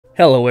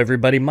Hello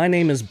everybody, my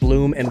name is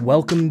Bloom and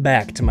welcome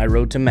back to my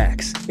Road to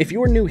Max. If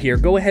you are new here,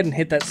 go ahead and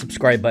hit that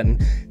subscribe button.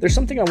 There's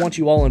something I want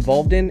you all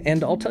involved in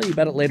and I'll tell you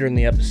about it later in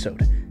the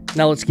episode.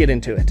 Now let's get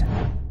into it.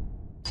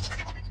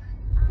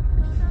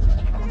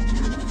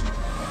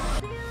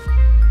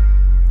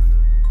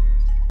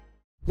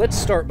 Let's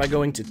start by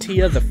going to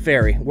Tia the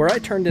Fairy, where I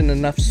turned in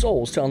enough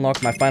souls to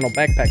unlock my final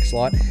backpack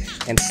slot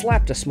and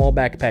slapped a small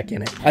backpack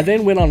in it. I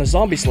then went on a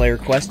zombie slayer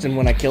quest, and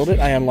when I killed it,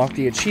 I unlocked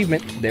the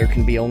achievement, There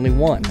Can Be Only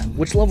One,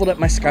 which leveled up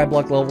my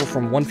skyblock level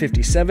from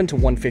 157 to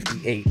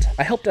 158.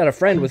 I helped out a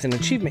friend with an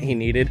achievement he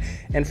needed,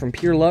 and from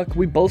pure luck,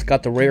 we both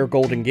got the rare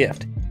golden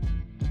gift.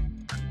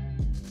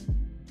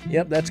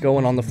 Yep, that's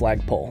going on the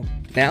flagpole.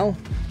 Now,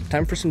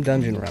 time for some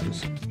dungeon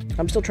runs.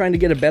 I'm still trying to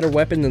get a better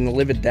weapon than the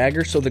Livid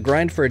Dagger, so the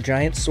grind for a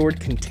giant sword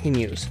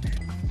continues.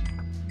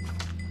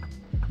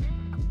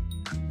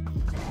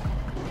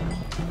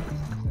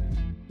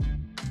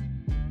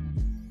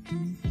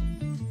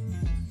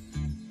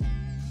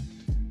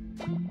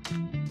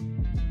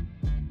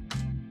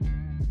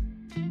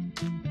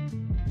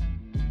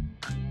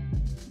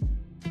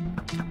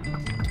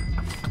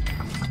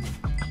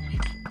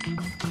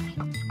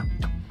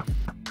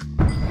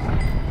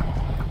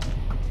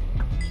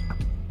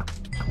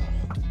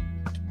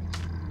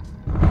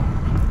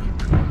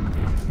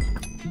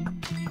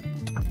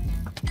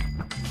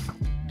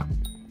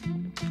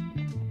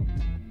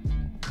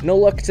 No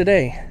luck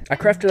today. I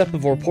crafted up a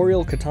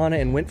Vorporial Katana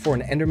and went for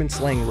an Enderman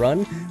slaying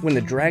run when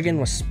the dragon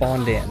was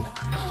spawned in.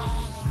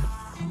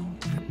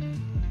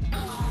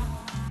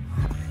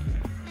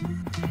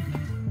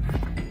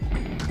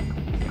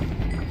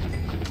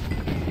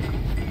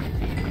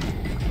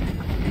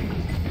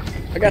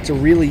 I got to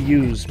really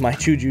use my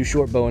Chuju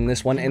shortbow in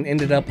this one and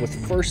ended up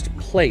with first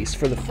place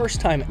for the first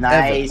time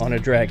ever on a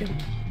dragon.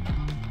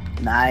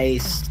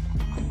 Nice.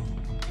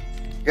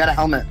 You got a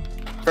helmet.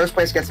 First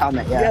place gets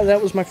helmet, yeah. Yeah,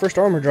 that was my first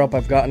armor drop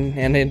I've gotten,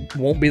 and it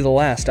won't be the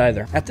last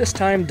either. At this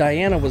time,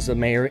 Diana was the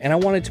mayor, and I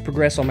wanted to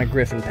progress on my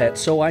griffin pet,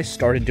 so I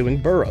started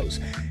doing burrows.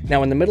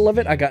 Now, in the middle of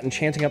it, I got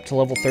enchanting up to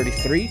level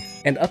 33,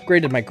 and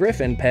upgraded my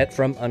griffin pet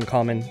from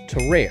uncommon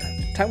to rare.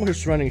 Time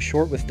was running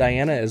short with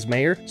Diana as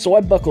mayor, so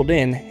I buckled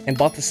in and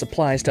bought the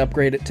supplies to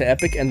upgrade it to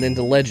epic and then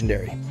to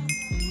legendary.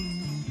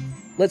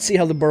 Let's see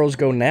how the burrows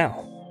go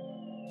now.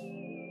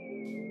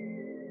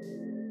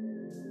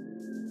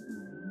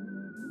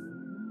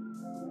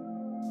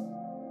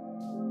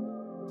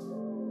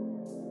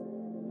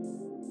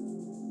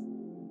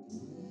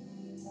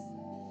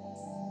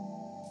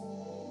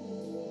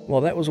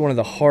 Well, that was one of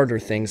the harder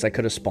things I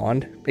could have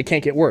spawned. It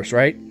can't get worse,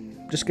 right?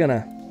 Just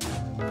gonna...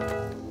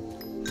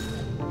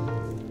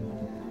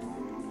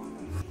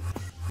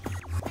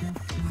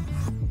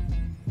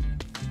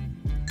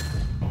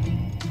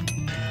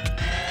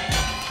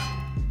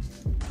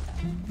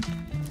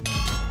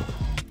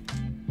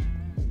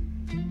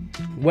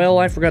 Well,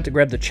 I forgot to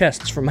grab the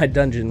chests from my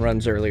dungeon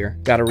runs earlier.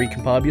 Got a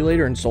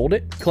recombobulator and sold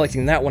it,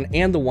 collecting that one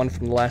and the one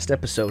from the last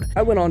episode.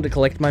 I went on to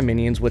collect my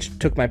minions, which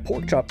took my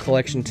pork chop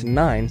collection to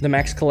 9, the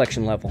max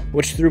collection level,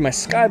 which threw my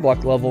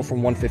skyblock level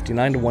from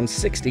 159 to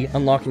 160,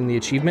 unlocking the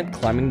achievement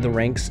Climbing the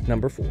Ranks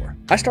number 4.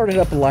 I started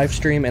up a live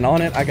stream, and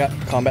on it I got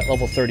combat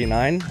level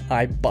 39.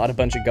 I bought a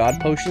bunch of god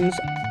potions.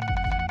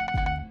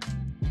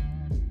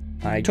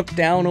 I took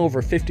down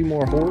over 50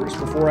 more horrors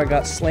before I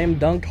got slam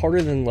dunked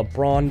harder than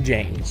LeBron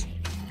James.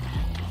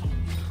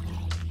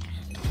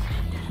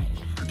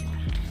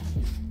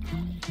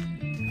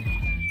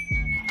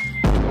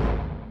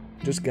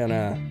 Just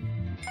gonna...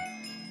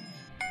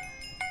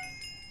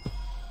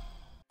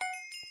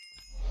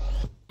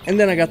 And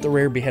then I got the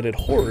rare beheaded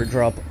horror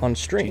drop on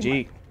stream.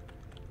 GG.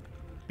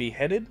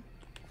 Beheaded?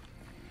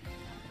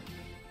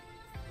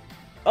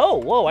 Oh,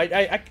 whoa,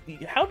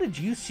 how did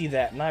you see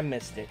that and I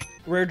missed it?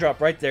 Rare drop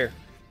right there.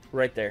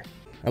 Right there.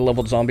 I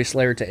leveled Zombie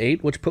Slayer to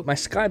 8, which put my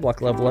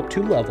skyblock level up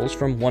 2 levels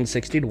from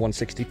 160 to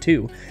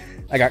 162.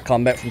 I got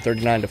combat from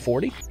 39 to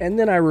 40, and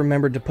then I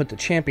remembered to put the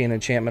champion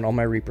enchantment on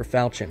my Reaper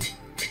Falchion.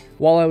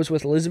 While I was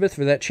with Elizabeth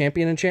for that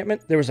champion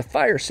enchantment, there was a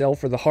fire sale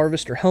for the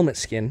Harvester helmet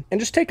skin, and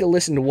just take a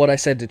listen to what I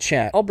said to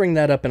chat. I'll bring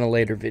that up in a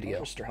later video.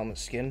 Harvester helmet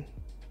skin.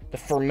 The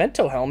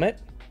Fermento helmet?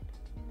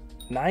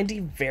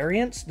 90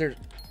 variants? There's...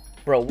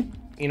 Bro,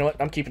 you know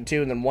what? I'm keeping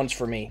 2 and then 1's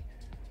for me.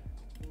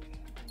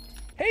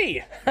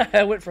 Hey!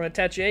 I went from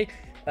attaché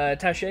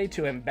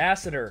to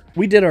ambassador.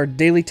 We did our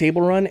daily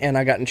table run, and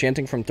I got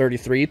enchanting from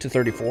 33 to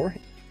 34.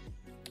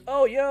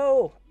 Oh,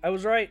 yo! I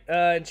was right.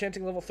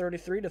 Enchanting level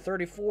 33 to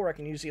 34, I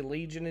can use the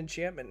Legion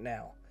enchantment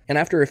now. And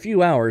after a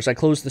few hours, I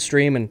closed the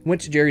stream and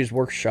went to Jerry's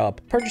workshop,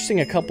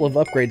 purchasing a couple of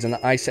upgrades in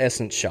the Ice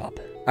Essence shop.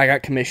 I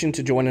got commissioned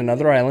to join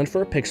another island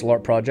for a pixel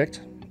art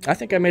project. I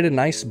think I made a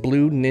nice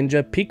blue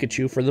ninja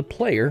Pikachu for the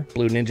player,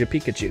 Blue Ninja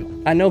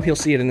Pikachu. I know he'll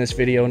see it in this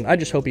video, and I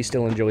just hope he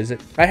still enjoys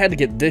it. I had to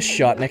get this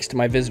shot next to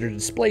my visitor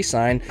display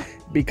sign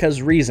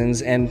because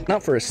reasons, and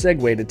not for a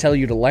segue to tell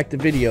you to like the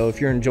video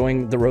if you're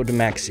enjoying the Road to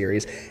Max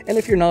series. And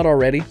if you're not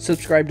already,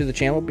 subscribe to the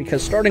channel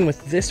because starting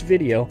with this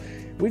video,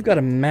 we've got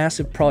a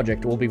massive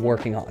project we'll be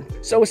working on.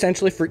 So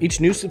essentially, for each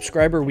new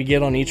subscriber we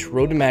get on each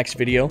Road to Max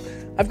video,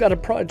 I've got a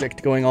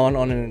project going on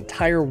an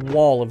entire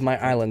wall of my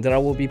island that I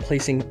will be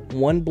placing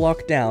one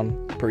block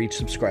down per each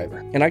subscriber.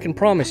 And I can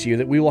promise you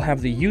that we will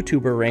have the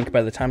YouTuber rank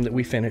by the time that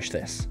we finish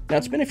this. Now,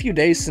 it's been a few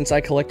days since I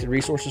collected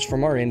resources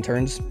from our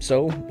interns,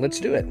 so let's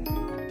do it.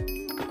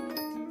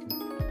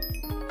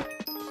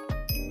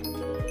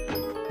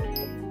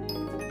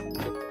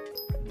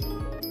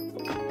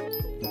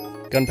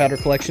 Gunpowder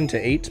collection to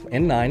 8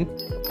 and 9,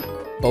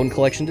 bone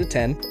collection to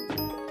 10,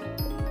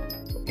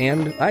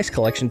 and ice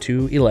collection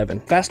to 11.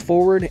 Fast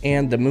forward,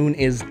 and the moon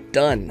is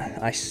done.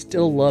 I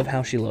still love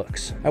how she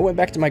looks. I went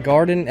back to my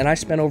garden, and I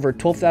spent over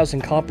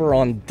 12,000 copper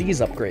on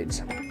these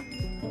upgrades.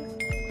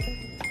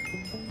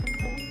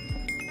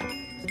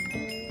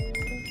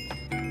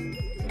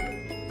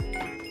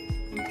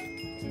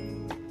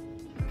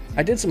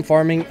 I did some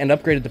farming and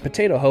upgraded the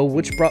potato hoe,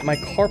 which brought my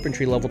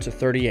carpentry level to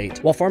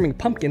 38. While farming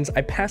pumpkins,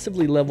 I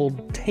passively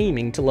leveled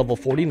taming to level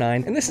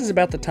 49, and this is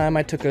about the time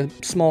I took a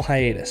small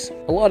hiatus.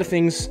 A lot of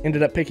things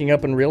ended up picking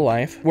up in real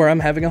life, where I'm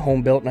having a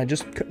home built and I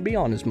just couldn't be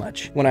on as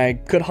much. When I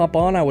could hop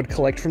on, I would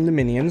collect from the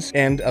minions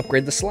and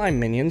upgrade the slime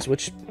minions,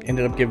 which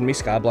ended up giving me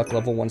skyblock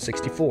level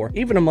 164.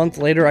 Even a month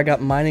later, I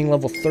got mining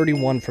level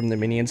 31 from the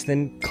minions,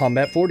 then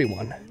combat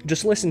 41.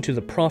 Just listen to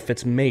the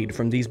profits made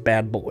from these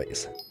bad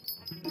boys.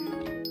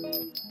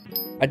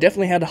 I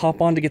definitely had to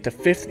hop on to get the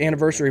 5th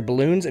anniversary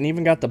balloons and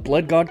even got the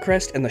Blood God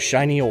crest and the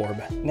shiny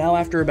orb. Now,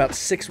 after about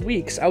 6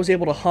 weeks, I was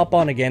able to hop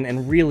on again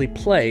and really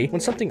play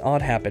when something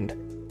odd happened.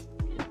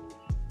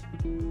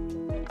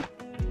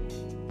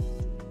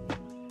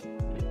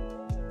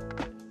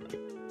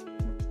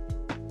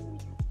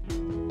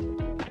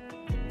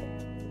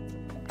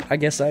 I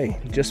guess I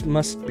just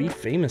must be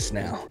famous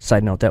now.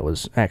 Side note, that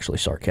was actually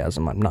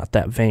sarcasm. I'm not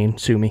that vain.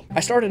 Sue me. I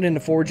started into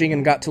foraging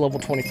and got to level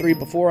 23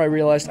 before I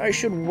realized I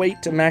should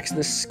wait to max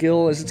this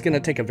skill, as it's going to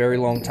take a very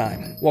long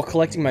time. While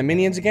collecting my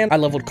minions again, I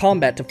leveled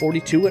combat to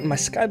 42 and my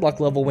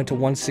skyblock level went to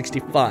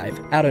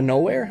 165. Out of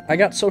nowhere, I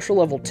got social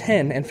level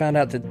 10 and found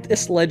out that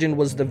this legend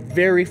was the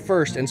very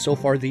first and so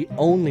far the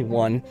only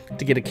one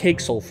to get a cake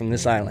soul from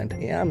this island.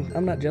 Yeah,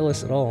 I'm not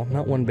jealous at all.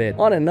 Not one bit.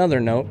 On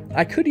another note,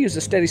 I could use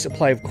a steady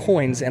supply of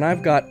coins, and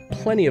I've got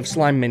plenty of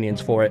slime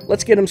minions for it.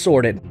 Let's get them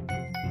sorted.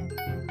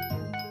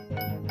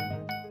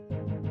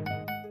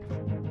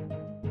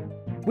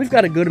 We've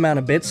got a good amount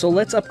of bits, so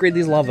let's upgrade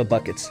these lava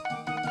buckets.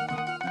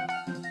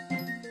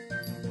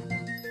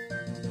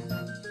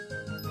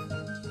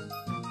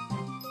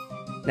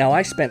 Now,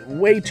 I spent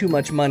way too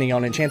much money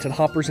on enchanted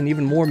hoppers and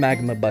even more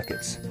magma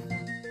buckets.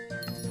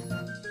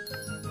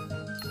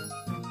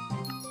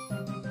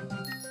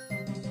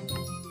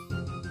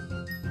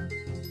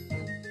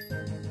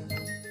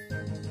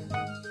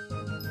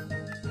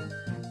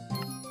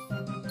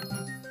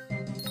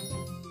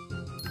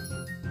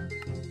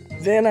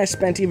 Then I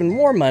spent even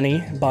more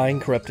money buying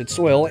corrupted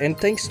soil, and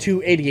thanks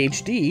to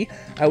ADHD,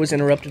 I was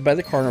interrupted by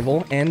the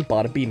carnival and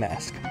bought a bee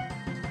mask.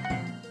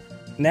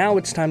 Now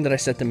it's time that I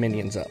set the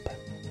minions up.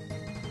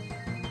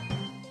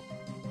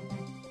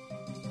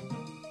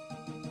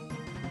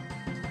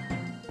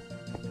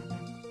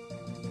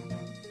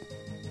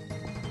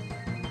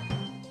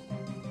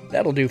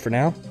 That'll do for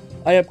now.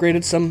 I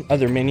upgraded some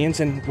other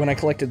minions, and when I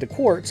collected the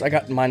quartz, I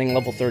got mining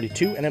level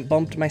 32, and it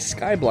bumped my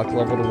skyblock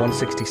level to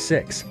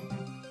 166.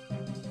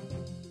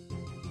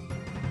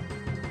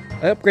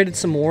 I upgraded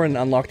some more and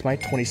unlocked my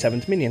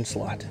 27th minion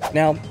slot.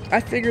 Now,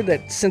 I figured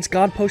that since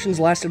God Potions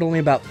lasted only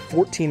about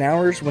 14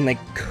 hours when they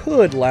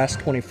could last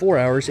 24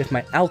 hours if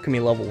my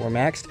alchemy level were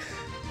maxed,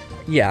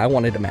 yeah, I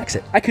wanted to max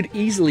it. I could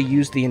easily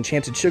use the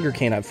enchanted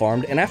sugarcane I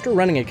farmed, and after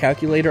running a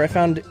calculator, I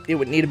found it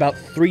would need about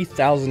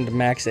 3,000 to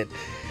max it.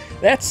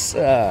 That's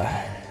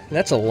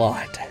a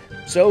lot.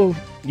 So,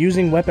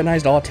 using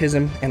weaponized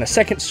autism and a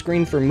second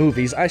screen for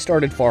movies, I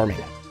started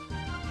farming.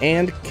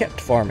 And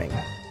kept farming.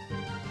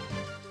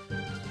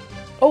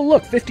 Oh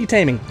look, 50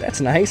 taming. That's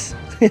nice.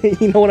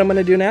 You know what I'm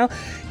gonna do now?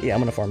 Yeah,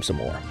 I'm gonna farm some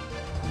more.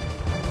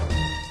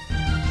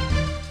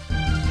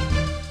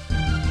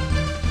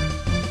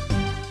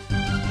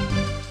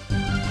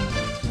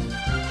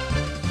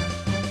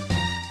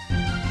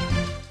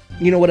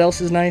 You know what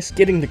else is nice?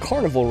 Getting the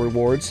carnival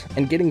rewards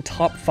and getting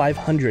top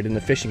 500 in the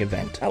fishing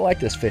event. I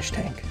like this fish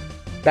tank.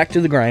 Back to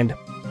the grind.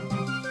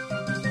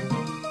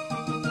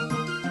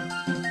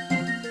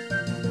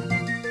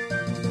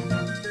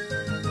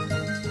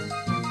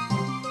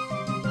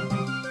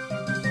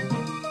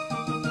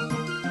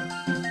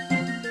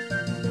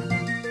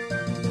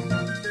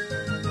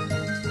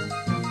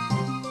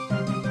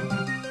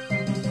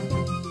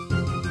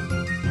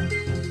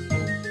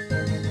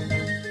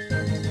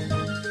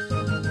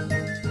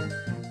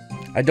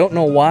 I don't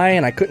know why,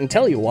 and I couldn't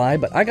tell you why,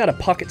 but I got a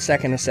pocket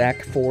sack in a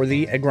sack for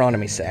the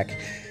agronomy sack.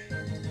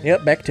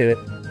 Yep, back to it.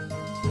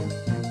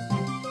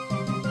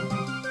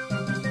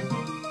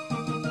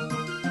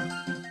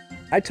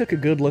 I took a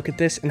good look at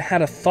this and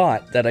had a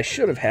thought that I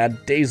should have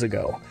had days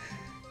ago.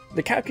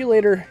 The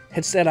calculator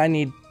had said I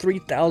need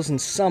 3,000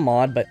 some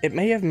odd, but it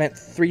may have meant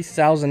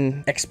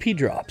 3,000 XP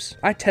drops.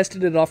 I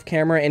tested it off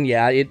camera, and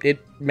yeah, it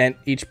meant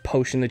each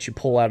potion that you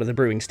pull out of the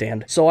brewing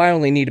stand. So I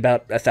only need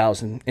about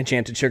 1,000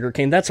 enchanted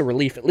sugarcane. That's a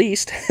relief at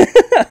least.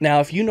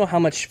 Now, if you know how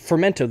much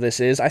fermento this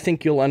is, I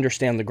think you'll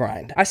understand the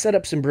grind. I set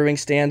up some brewing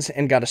stands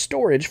and got a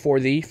storage for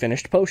the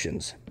finished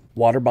potions.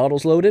 Water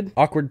bottles loaded,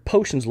 awkward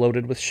potions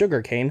loaded with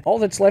sugarcane. All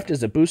that's left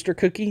is a booster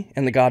cookie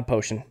and the god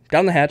potion.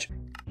 Down the hatch.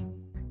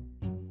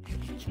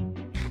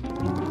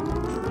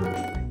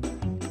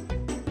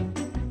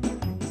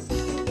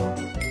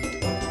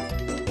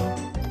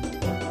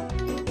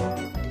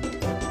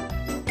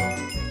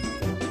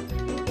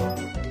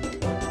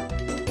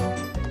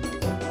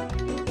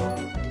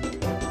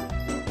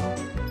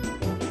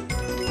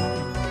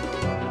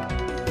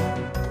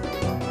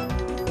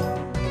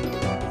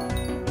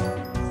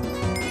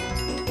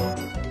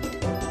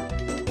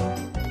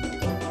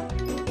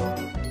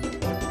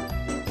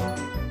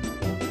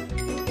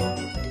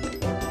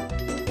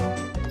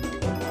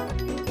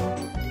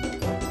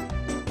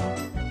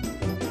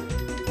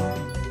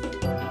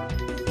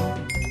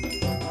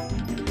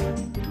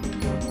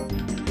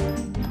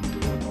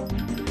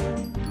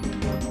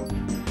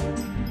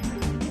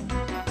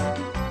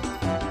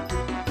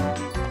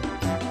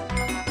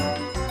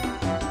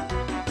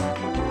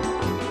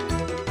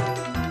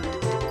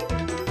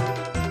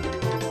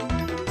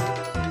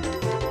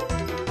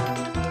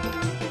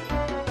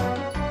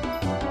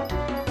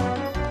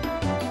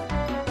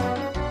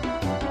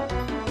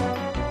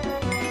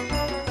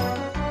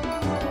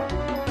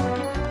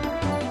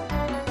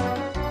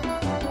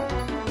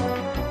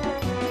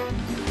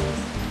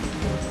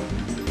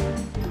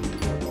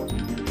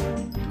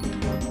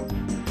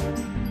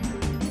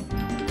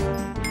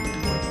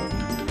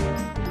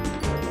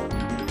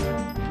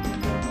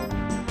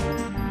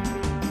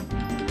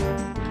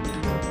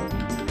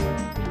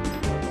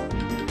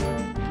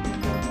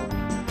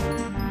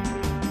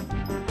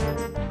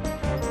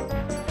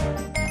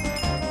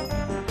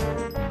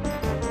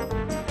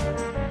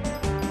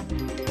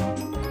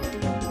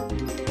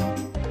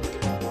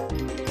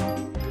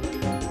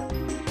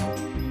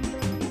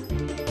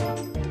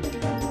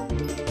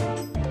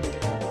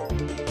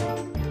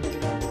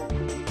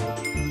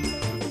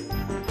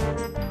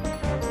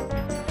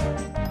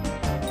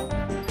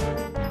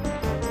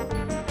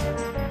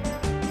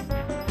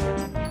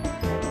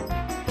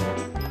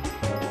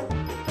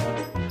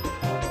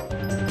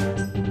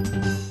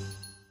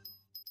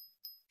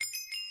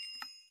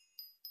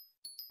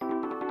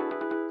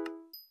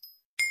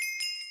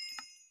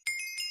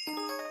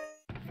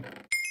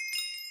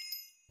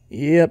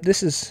 Yep,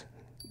 this is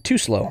too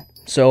slow.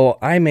 So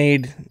I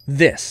made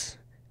this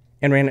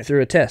and ran it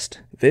through a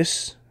test.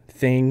 This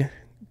thing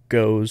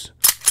goes...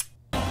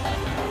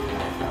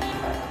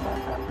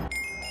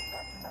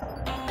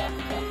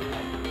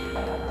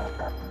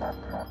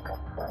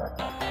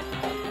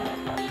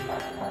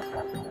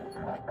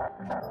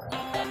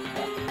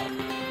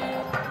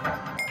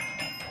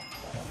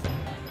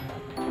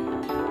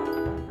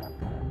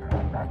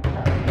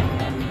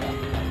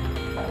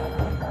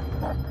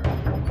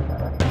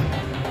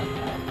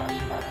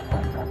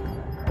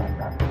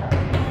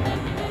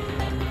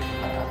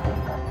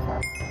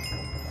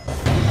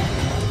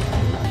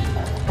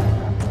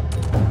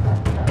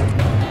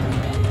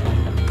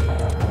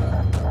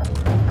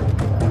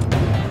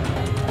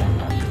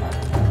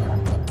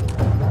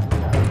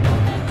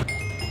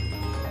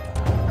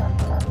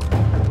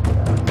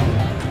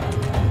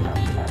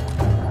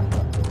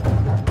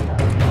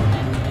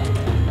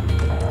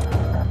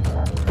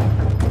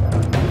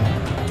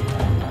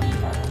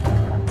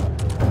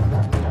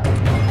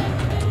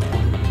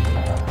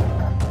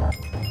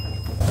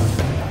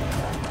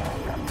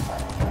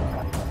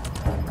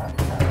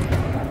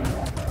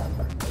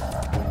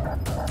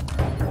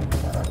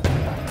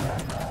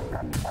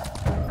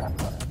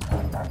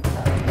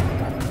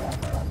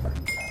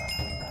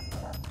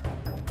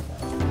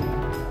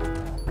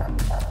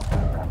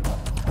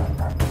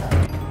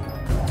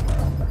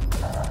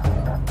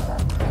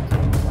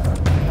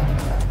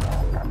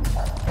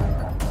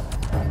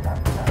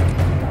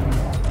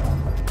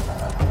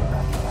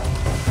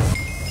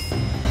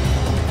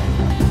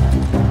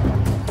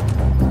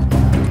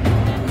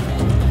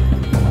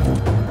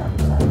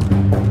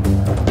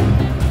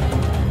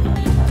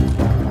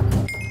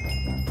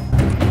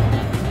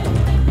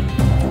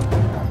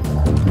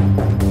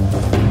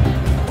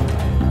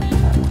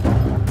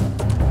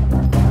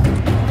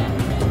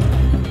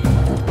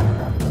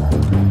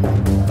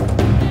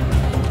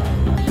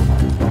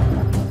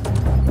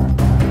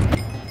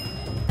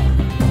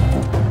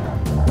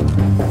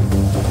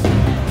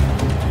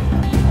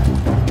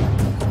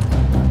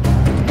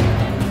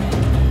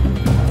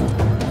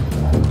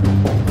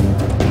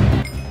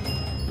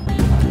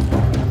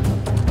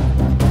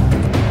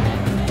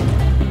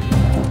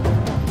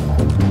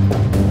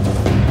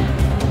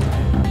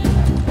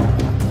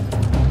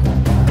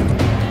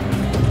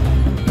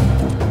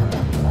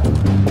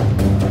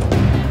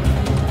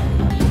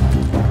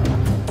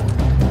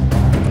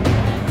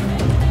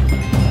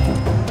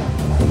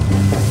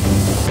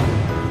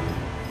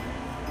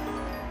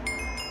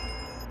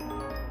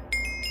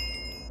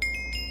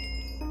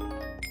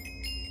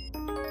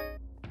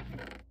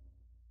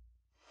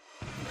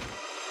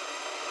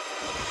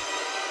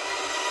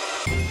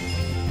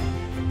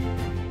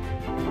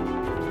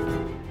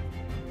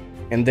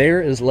 And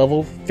there is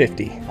level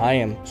 50. I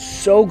am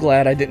so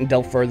glad I didn't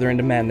delve further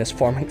into madness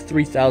farming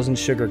 3,000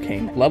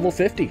 sugarcane. Level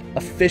 50,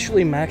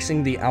 officially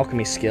maxing the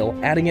alchemy skill,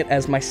 adding it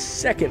as my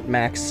second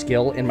max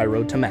skill in my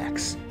road to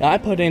max. Now I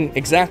put in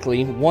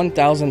exactly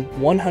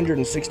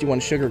 1,161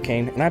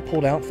 sugarcane and I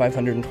pulled out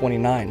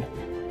 529.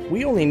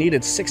 We only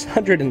needed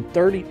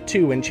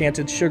 632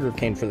 enchanted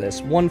sugarcane for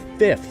this,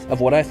 1/5 of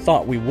what I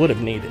thought we would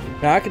have needed.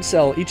 Now I could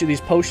sell each of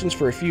these potions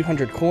for a few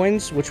hundred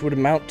coins, which would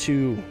amount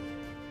to,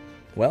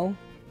 well,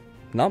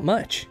 not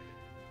much.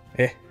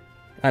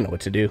 I know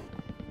what to do.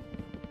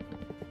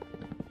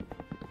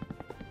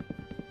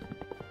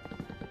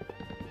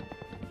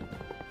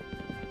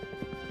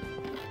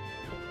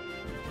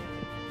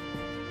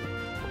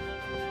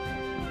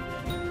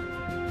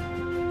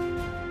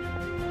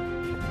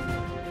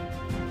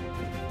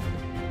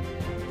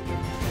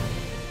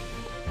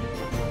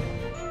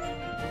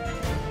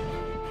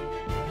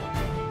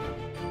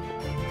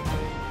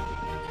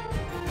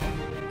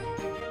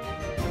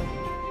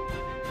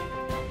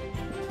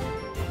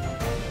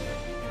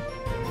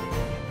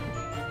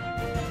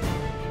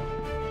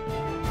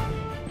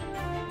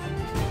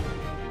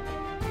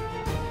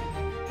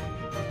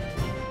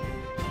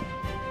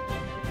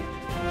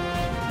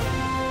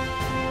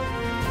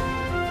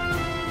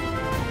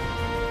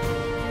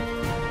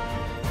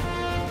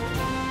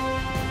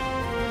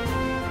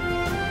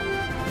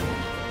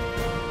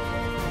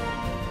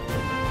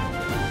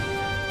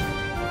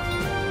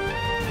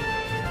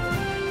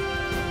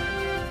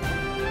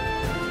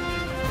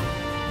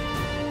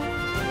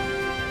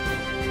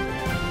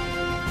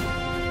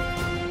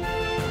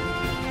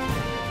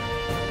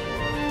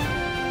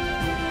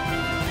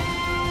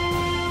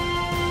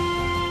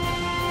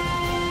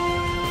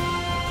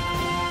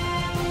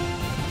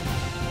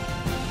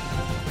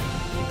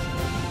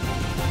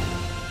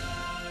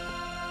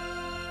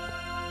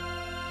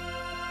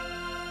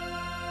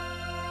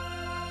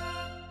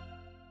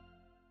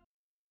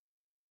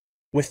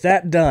 With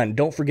that done,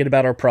 don't forget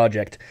about our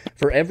project.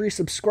 For every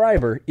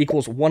subscriber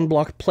equals 1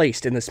 block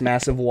placed in this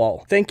massive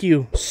wall. Thank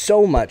you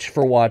so much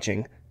for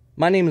watching.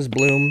 My name is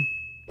Bloom,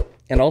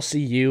 and I'll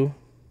see you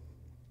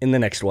in the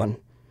next one.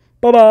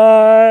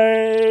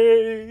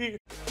 Bye-bye!